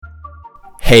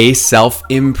Hey,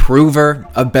 self-improver.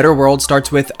 A better world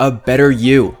starts with a better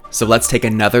you. So let's take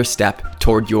another step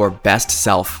toward your best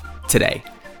self today.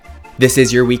 This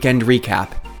is your weekend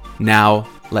recap. Now,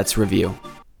 let's review.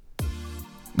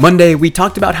 Monday, we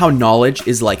talked about how knowledge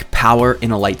is like power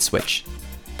in a light switch.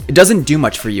 It doesn't do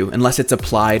much for you unless it's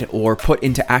applied or put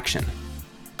into action.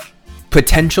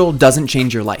 Potential doesn't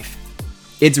change your life.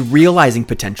 It's realizing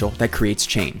potential that creates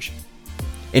change.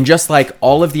 And just like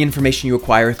all of the information you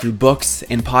acquire through books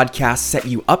and podcasts set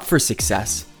you up for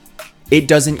success, it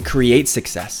doesn't create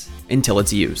success until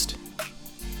it's used.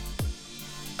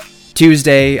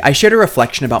 Tuesday, I shared a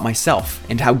reflection about myself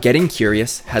and how getting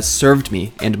curious has served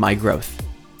me and my growth.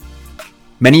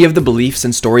 Many of the beliefs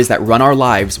and stories that run our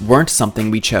lives weren't something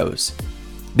we chose.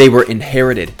 They were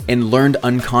inherited and learned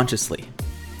unconsciously.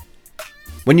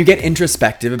 When you get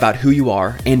introspective about who you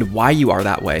are and why you are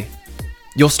that way,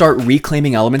 you'll start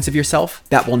reclaiming elements of yourself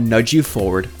that will nudge you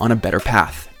forward on a better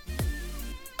path.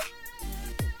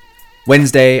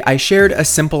 Wednesday, I shared a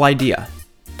simple idea.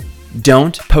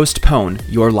 Don't postpone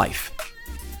your life.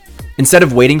 Instead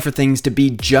of waiting for things to be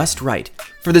just right,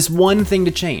 for this one thing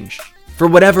to change, for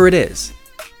whatever it is,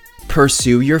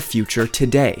 pursue your future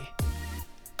today.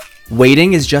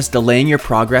 Waiting is just delaying your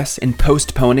progress and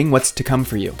postponing what's to come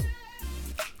for you.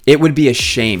 It would be a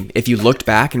shame if you looked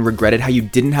back and regretted how you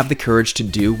didn't have the courage to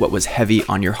do what was heavy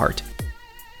on your heart.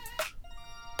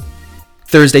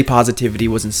 Thursday Positivity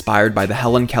was inspired by the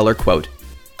Helen Keller quote,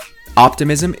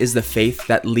 "Optimism is the faith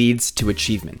that leads to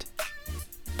achievement."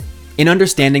 In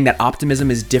understanding that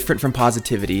optimism is different from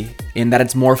positivity and that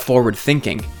it's more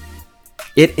forward-thinking,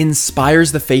 it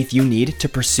inspires the faith you need to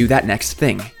pursue that next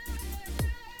thing.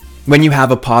 When you have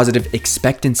a positive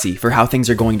expectancy for how things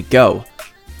are going to go,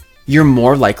 you're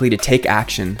more likely to take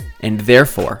action and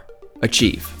therefore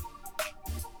achieve.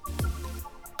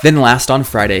 Then last on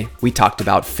Friday, we talked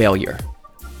about failure.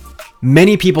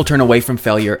 Many people turn away from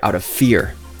failure out of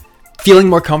fear, feeling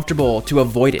more comfortable to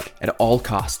avoid it at all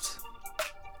costs.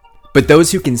 But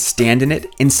those who can stand in it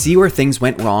and see where things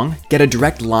went wrong get a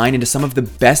direct line into some of the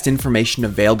best information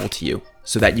available to you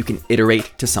so that you can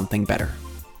iterate to something better.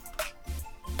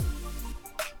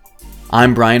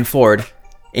 I'm Brian Ford,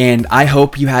 and I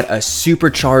hope you had a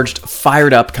supercharged,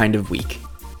 fired up kind of week.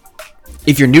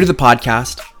 If you're new to the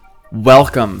podcast,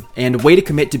 welcome and way to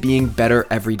commit to being better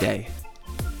every day.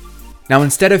 Now,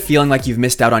 instead of feeling like you've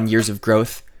missed out on years of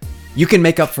growth, you can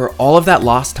make up for all of that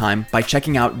lost time by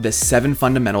checking out the 7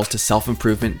 fundamentals to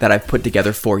self-improvement that I've put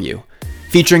together for you,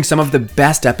 featuring some of the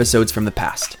best episodes from the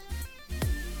past.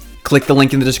 Click the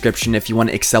link in the description if you want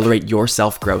to accelerate your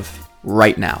self-growth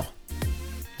right now.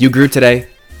 You grew today.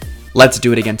 Let's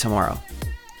do it again tomorrow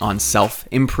on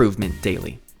Self-Improvement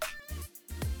Daily.